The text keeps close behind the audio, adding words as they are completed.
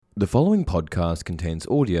The following podcast contains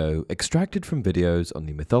audio extracted from videos on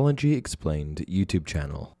the Mythology Explained YouTube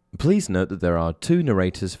channel. Please note that there are two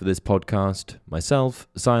narrators for this podcast, myself,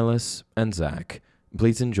 Silas, and Zach.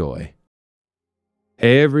 Please enjoy.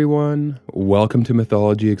 Hey everyone, welcome to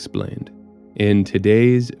Mythology Explained. In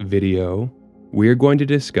today's video, we're going to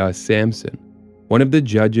discuss Samson, one of the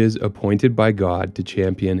judges appointed by God to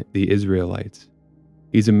champion the Israelites.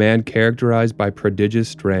 He's a man characterized by prodigious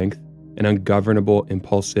strength and ungovernable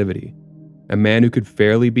impulsivity, a man who could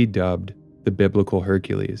fairly be dubbed the biblical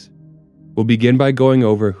Hercules. We'll begin by going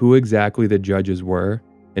over who exactly the judges were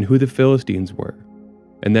and who the Philistines were,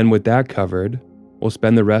 and then with that covered, we'll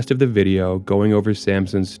spend the rest of the video going over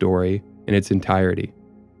Samson's story in its entirety.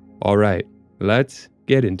 Alright, let's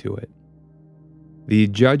get into it. The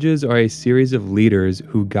judges are a series of leaders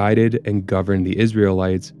who guided and governed the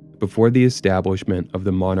Israelites before the establishment of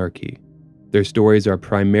the monarchy. Their stories are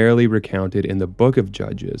primarily recounted in the Book of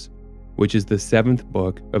Judges, which is the seventh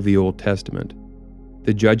book of the Old Testament.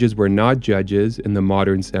 The judges were not judges in the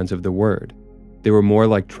modern sense of the word. They were more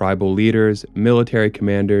like tribal leaders, military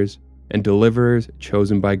commanders, and deliverers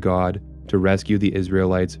chosen by God to rescue the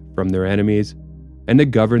Israelites from their enemies and to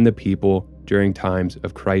govern the people during times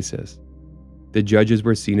of crisis. The judges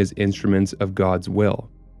were seen as instruments of God's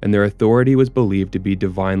will, and their authority was believed to be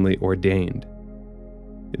divinely ordained.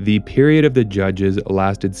 The period of the judges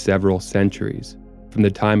lasted several centuries, from the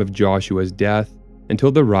time of Joshua's death until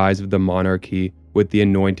the rise of the monarchy with the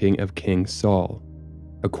anointing of King Saul.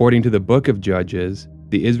 According to the Book of Judges,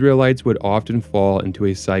 the Israelites would often fall into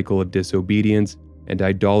a cycle of disobedience and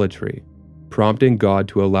idolatry, prompting God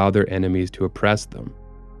to allow their enemies to oppress them.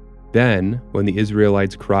 Then, when the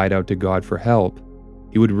Israelites cried out to God for help,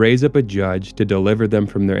 He would raise up a judge to deliver them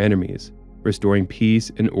from their enemies, restoring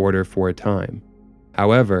peace and order for a time.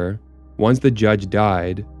 However, once the judge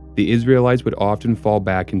died, the Israelites would often fall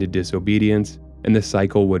back into disobedience, and the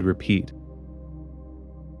cycle would repeat.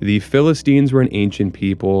 The Philistines were an ancient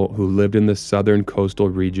people who lived in the southern coastal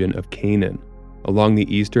region of Canaan, along the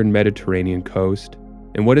eastern Mediterranean coast,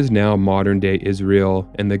 in what is now modern-day Israel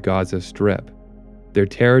and the Gaza Strip. Their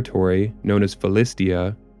territory, known as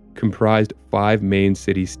Philistia, comprised 5 main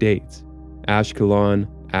city-states: Ashkelon,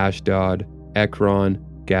 Ashdod, Ekron,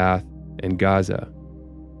 Gath, and Gaza.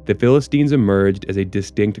 The Philistines emerged as a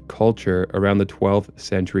distinct culture around the 12th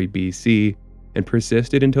century BC and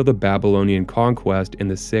persisted until the Babylonian conquest in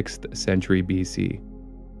the 6th century BC.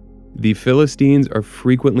 The Philistines are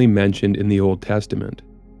frequently mentioned in the Old Testament,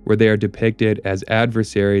 where they are depicted as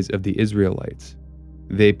adversaries of the Israelites.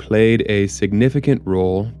 They played a significant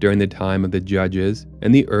role during the time of the Judges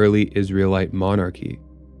and the early Israelite monarchy.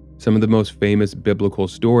 Some of the most famous biblical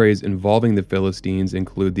stories involving the Philistines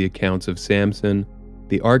include the accounts of Samson,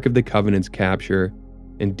 the Ark of the Covenant's capture,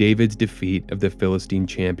 and David's defeat of the Philistine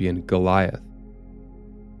champion Goliath.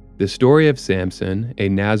 The story of Samson, a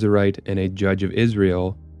Nazirite and a judge of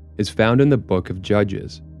Israel, is found in the Book of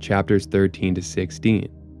Judges, chapters 13 to 16.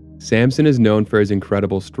 Samson is known for his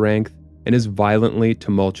incredible strength and his violently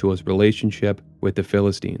tumultuous relationship with the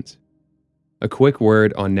Philistines. A quick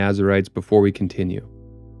word on Nazirites before we continue.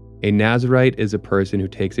 A Nazirite is a person who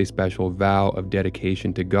takes a special vow of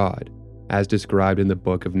dedication to God, as described in the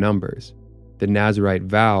Book of Numbers. The Nazirite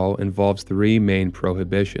vow involves 3 main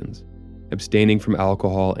prohibitions: abstaining from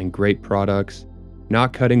alcohol and grape products,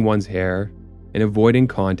 not cutting one's hair, and avoiding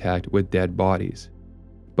contact with dead bodies.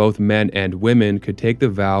 Both men and women could take the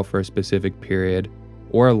vow for a specific period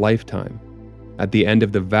or a lifetime. At the end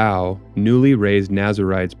of the vow, newly raised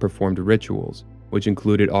Nazirites performed rituals, which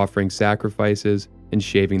included offering sacrifices and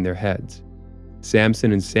shaving their heads.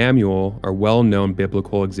 Samson and Samuel are well-known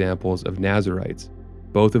biblical examples of Nazirites,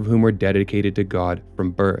 both of whom were dedicated to God from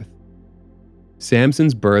birth.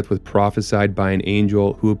 Samson's birth was prophesied by an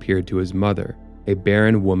angel who appeared to his mother, a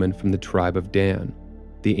barren woman from the tribe of Dan.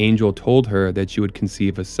 The angel told her that she would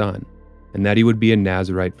conceive a son, and that he would be a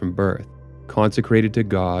Nazirite from birth, consecrated to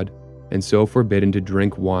God, and so forbidden to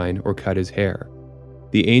drink wine or cut his hair.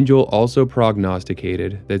 The angel also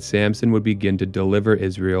prognosticated that Samson would begin to deliver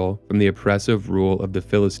Israel from the oppressive rule of the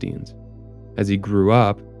Philistines. As he grew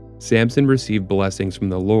up, Samson received blessings from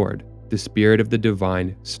the Lord, the spirit of the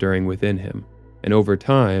divine stirring within him, and over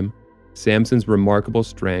time, Samson's remarkable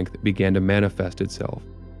strength began to manifest itself,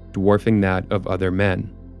 dwarfing that of other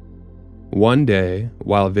men. One day,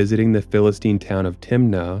 while visiting the Philistine town of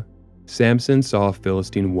Timnah, Samson saw a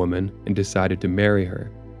Philistine woman and decided to marry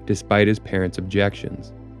her, despite his parents'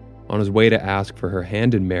 objections. On his way to ask for her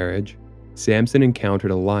hand in marriage, Samson encountered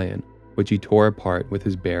a lion, which he tore apart with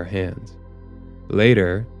his bare hands.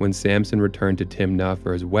 Later, when Samson returned to Timnah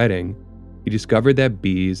for his wedding, he discovered that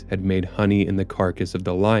bees had made honey in the carcass of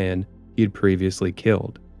the lion he had previously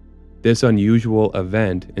killed. This unusual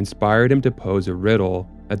event inspired him to pose a riddle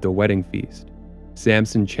at the wedding feast.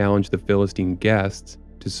 Samson challenged the Philistine guests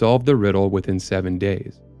to solve the riddle within 7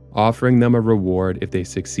 days, offering them a reward if they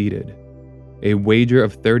succeeded. A wager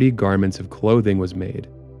of 30 garments of clothing was made.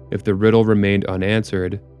 If the riddle remained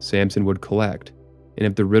unanswered, Samson would collect, and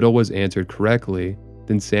if the riddle was answered correctly,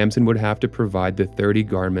 then Samson would have to provide the 30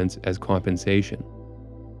 garments as compensation.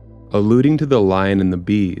 Alluding to the lion and the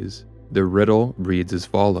bees, the riddle reads as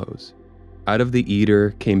follows: "Out of the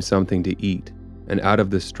eater came something to eat, and out of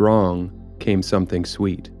the strong came something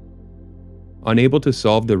sweet." Unable to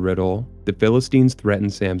solve the riddle, the Philistines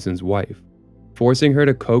threatened Samson's wife, forcing her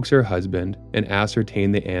to coax her husband and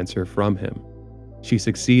ascertain the answer from him. She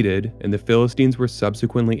succeeded, and the Philistines were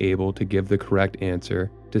subsequently able to give the correct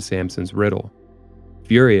answer to Samson's riddle.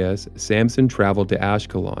 Furious, Samson traveled to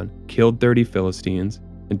Ashkelon, killed 30 Philistines,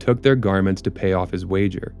 and took their garments to pay off his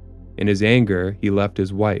wager. In his anger, he left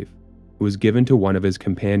his wife, who was given to one of his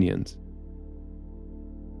companions.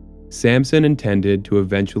 Samson intended to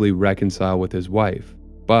eventually reconcile with his wife,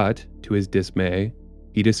 but, to his dismay,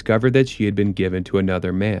 he discovered that she had been given to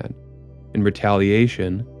another man. In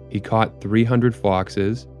retaliation, he caught 300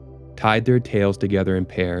 foxes, tied their tails together in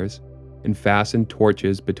pairs, and fastened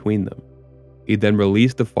torches between them. He then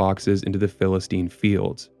released the foxes into the Philistine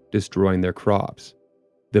fields, destroying their crops.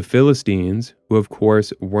 The Philistines, who of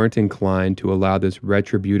course weren't inclined to allow this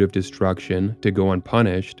retributive destruction to go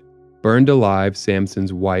unpunished, burned alive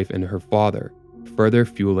Samson's wife and her father, further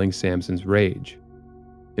fueling Samson's rage.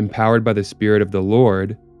 Empowered by the Spirit of the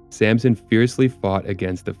Lord, Samson fiercely fought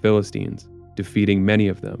against the Philistines, defeating many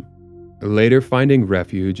of them, later finding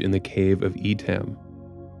refuge in the cave of Etam.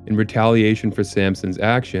 In retaliation for Samson's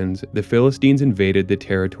actions, the Philistines invaded the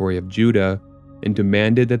territory of Judah and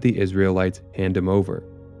demanded that the Israelites hand him over.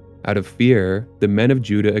 Out of fear, the men of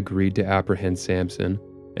Judah agreed to apprehend Samson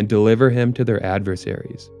and deliver him to their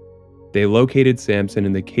adversaries. They located Samson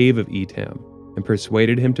in the cave of Etam and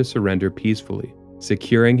persuaded him to surrender peacefully,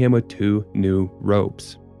 securing him with 2 new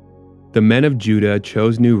ropes. The men of Judah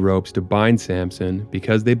chose new ropes to bind Samson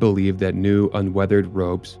because they believed that new unweathered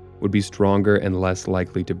ropes would be stronger and less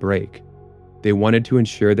likely to break. They wanted to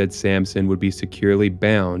ensure that Samson would be securely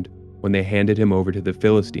bound when they handed him over to the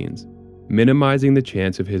Philistines, minimizing the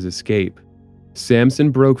chance of his escape.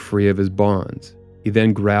 Samson broke free of his bonds. He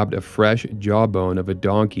then grabbed a fresh jawbone of a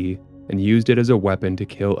donkey and used it as a weapon to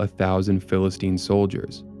kill 1,000 Philistine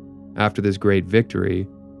soldiers. After this great victory,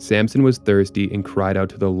 Samson was thirsty and cried out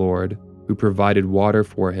to the Lord, who provided water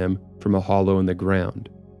for him from a hollow in the ground.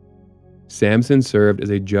 Samson served as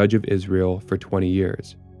a judge of Israel for 20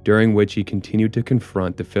 years, during which he continued to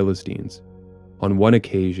confront the Philistines. On one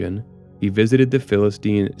occasion, he visited the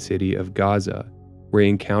Philistine city of Gaza, where he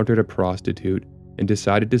encountered a prostitute and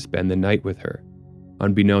decided to spend the night with her.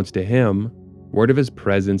 Unbeknownst to him, word of his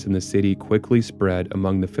presence in the city quickly spread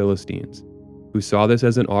among the Philistines, who saw this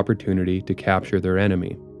as an opportunity to capture their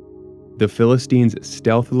enemy. The Philistines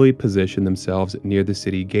stealthily positioned themselves near the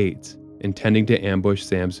city gates, intending to ambush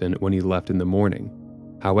Samson when he left in the morning.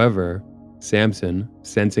 However, Samson,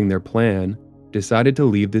 sensing their plan, decided to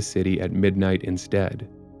leave the city at midnight instead.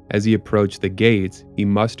 As he approached the gates, he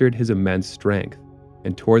mustered his immense strength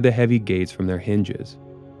and tore the heavy gates from their hinges.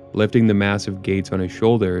 Lifting the massive gates on his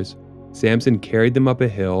shoulders, Samson carried them up a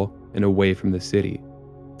hill and away from the city,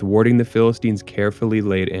 thwarting the Philistines' carefully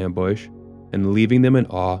laid ambush and leaving them in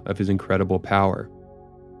awe of his incredible power.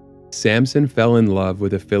 Samson fell in love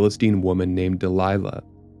with a Philistine woman named Delilah.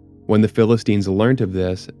 When the Philistines learnt of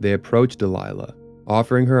this, they approached Delilah,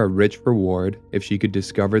 offering her a rich reward if she could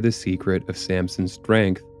discover the secret of Samson's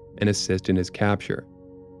strength and assist in his capture.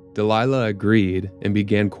 Delilah agreed and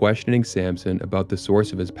began questioning Samson about the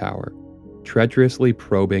source of his power, treacherously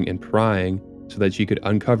probing and prying so that she could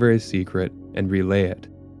uncover his secret and relay it.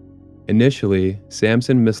 Initially,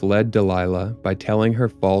 Samson misled Delilah by telling her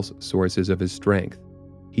false sources of his strength.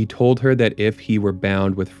 He told her that if he were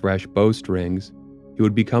bound with fresh bowstrings, he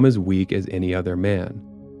would become as weak as any other man.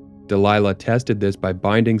 Delilah tested this by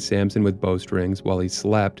binding Samson with bowstrings while he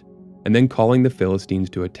slept and then calling the Philistines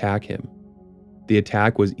to attack him. The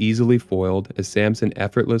attack was easily foiled as Samson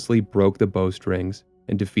effortlessly broke the bowstrings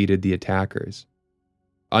and defeated the attackers.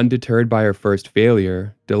 Undeterred by her first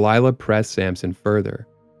failure, Delilah pressed Samson further.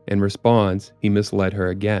 In response, he misled her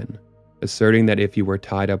again, asserting that if he were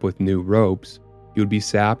tied up with new ropes, he would be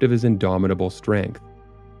sapped of his indomitable strength.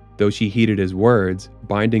 Though she heeded his words,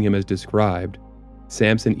 binding him as described,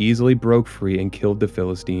 Samson easily broke free and killed the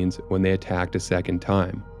Philistines when they attacked a second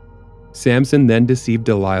time. Samson then deceived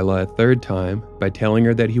Delilah a third time by telling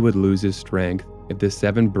her that he would lose his strength if the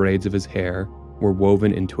 7 braids of his hair were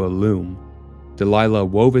woven into a loom. Delilah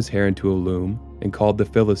wove his hair into a loom and called the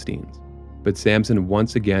Philistines, but Samson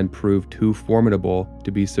once again proved too formidable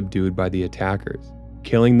to be subdued by the attackers,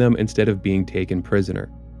 killing them instead of being taken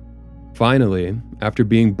prisoner. Finally, after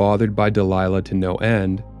being bothered by Delilah to no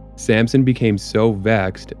end, Samson became so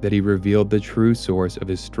vexed that he revealed the true source of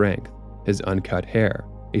his strength, his uncut hair,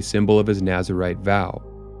 a symbol of his Nazirite vow.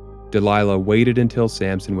 Delilah waited until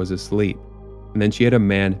Samson was asleep, and then she had a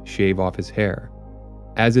man shave off his hair.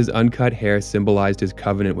 As his uncut hair symbolized his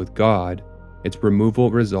covenant with God, its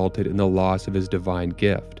removal resulted in the loss of his divine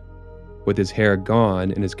gift. With his hair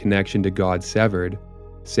gone and his connection to God severed,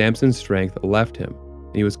 Samson's strength left him,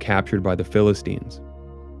 and he was captured by the Philistines.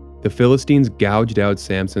 The Philistines gouged out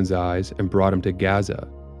Samson's eyes and brought him to Gaza.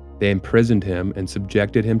 They imprisoned him and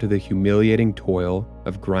subjected him to the humiliating toil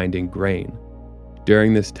of grinding grain.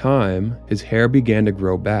 During this time, his hair began to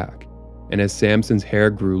grow back, and as Samson's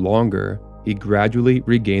hair grew longer, he gradually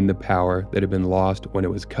regained the power that had been lost when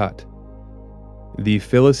it was cut. The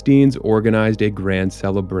Philistines organized a grand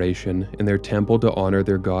celebration in their temple to honor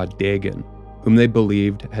their god Dagon, whom they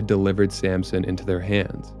believed had delivered Samson into their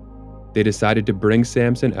hands. They decided to bring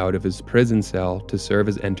Samson out of his prison cell to serve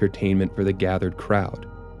as entertainment for the gathered crowd,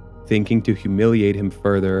 thinking to humiliate him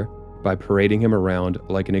further by parading him around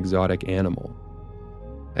like an exotic animal.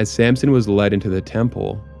 As Samson was led into the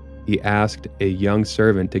temple, he asked a young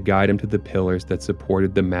servant to guide him to the pillars that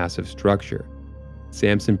supported the massive structure.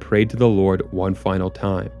 Samson prayed to the Lord one final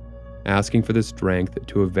time, asking for the strength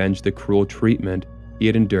to avenge the cruel treatment he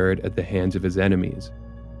had endured at the hands of his enemies.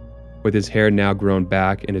 With his hair now grown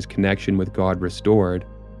back and his connection with God restored,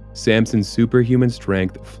 Samson's superhuman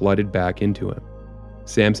strength flooded back into him.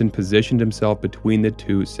 Samson positioned himself between the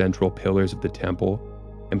 2 central pillars of the temple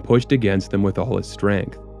and pushed against them with all his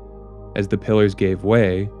strength. As the pillars gave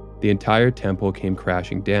way, the entire temple came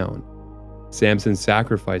crashing down. Samson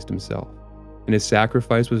sacrificed himself, and his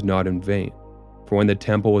sacrifice was not in vain, for when the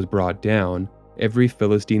temple was brought down, every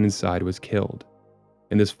Philistine inside was killed.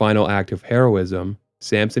 In this final act of heroism,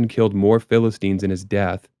 Samson killed more Philistines in his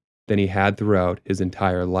death than he had throughout his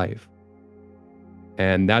entire life.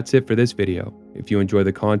 And that's it for this video. If you enjoy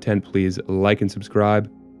the content, please like and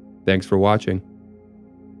subscribe. Thanks for watching.